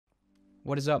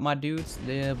What is up, my dudes?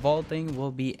 The vaulting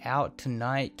will be out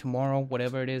tonight, tomorrow,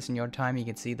 whatever it is in your time. You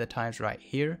can see the times right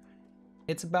here.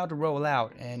 It's about to roll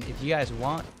out, and if you guys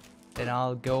want, then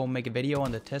I'll go make a video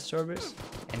on the test servers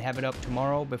and have it up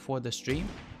tomorrow before the stream.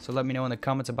 So let me know in the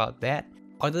comments about that.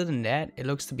 Other than that, it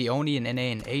looks to be only in NA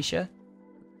and Asia.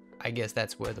 I guess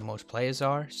that's where the most players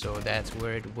are, so that's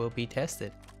where it will be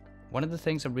tested. One of the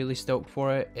things I'm really stoked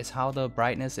for it is how the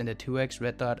brightness in the 2x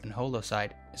red dot and holo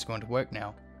side is going to work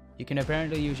now. You can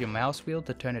apparently use your mouse wheel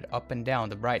to turn it up and down,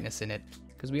 the brightness in it.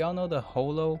 Because we all know the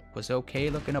holo was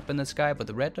okay looking up in the sky, but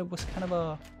the red dot was kind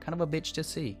of a bitch to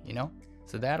see, you know?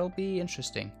 So that'll be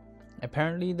interesting.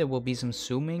 Apparently there will be some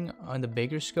zooming on the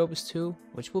bigger scopes too,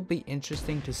 which will be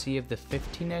interesting to see if the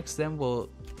 15x then will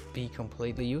be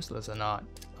completely useless or not.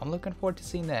 I'm looking forward to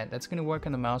seeing that. That's going to work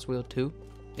on the mouse wheel too.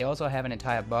 They also have an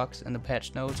entire box in the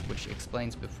patch notes which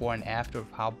explains before and after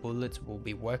of how bullets will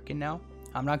be working now.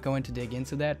 I'm not going to dig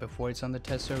into that before it's on the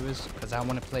test servers because I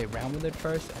want to play around with it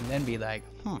first and then be like,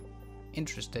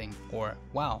 interesting, or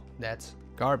wow, that's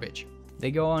garbage. They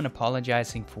go on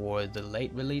apologizing for the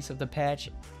late release of the patch,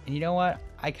 and you know what,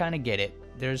 I kinda get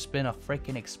it. There's been a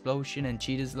freaking explosion in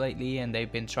cheaters lately and they've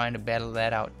been trying to battle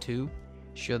that out too.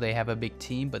 Sure, they have a big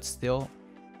team, but still,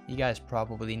 you guys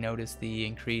probably noticed the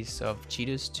increase of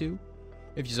cheaters too,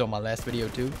 if you saw my last video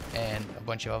too, and a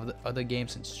bunch of other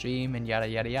games in stream and yada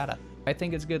yada yada. I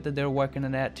think it's good that they're working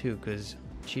on that too, because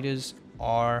cheaters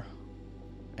are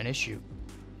an issue.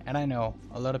 And I know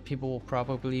a lot of people will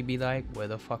probably be like, where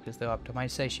the fuck is the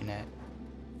optimization at?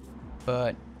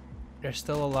 But there's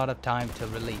still a lot of time to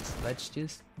release. Let's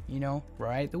just, you know,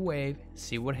 ride the wave,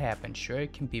 see what happens. Sure,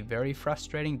 it can be very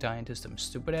frustrating dying to some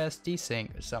stupid ass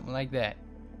desync or something like that.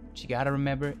 But you gotta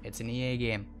remember, it's an EA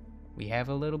game. We have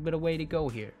a little bit of way to go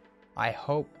here. I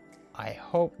hope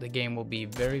the game will be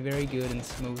very good and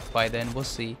smooth by then. We'll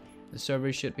see. The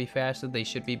servers should be faster, they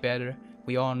should be better.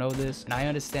 We all know this, and I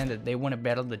understand that they want to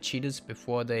battle the cheaters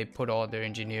before they put all their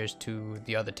engineers to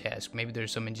the other task. Maybe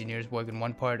there's some engineers working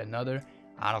one part, another.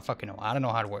 I don't fucking know. I don't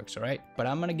know how it works, alright? But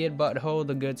I'm gonna get butthole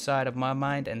the good side of my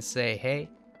mind and say, hey,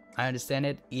 I understand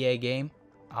it, EA game.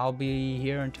 I'll be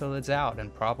here until it's out,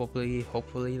 and probably,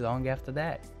 hopefully, long after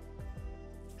that.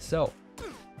 So,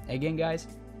 again guys,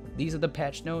 these are the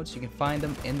patch notes. You can find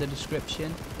them in the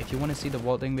description. If you want to see the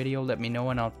vaulting video, let me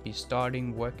know and I'll be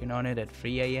starting working on it at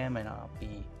 3 AM and I'll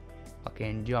be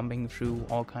fucking jumping through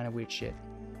all kind of weird shit.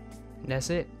 And that's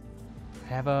it.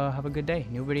 Have a good day.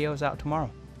 New videos out tomorrow.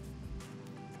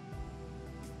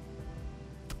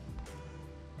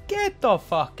 Get the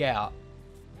fuck out.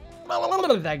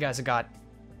 That guy's a god.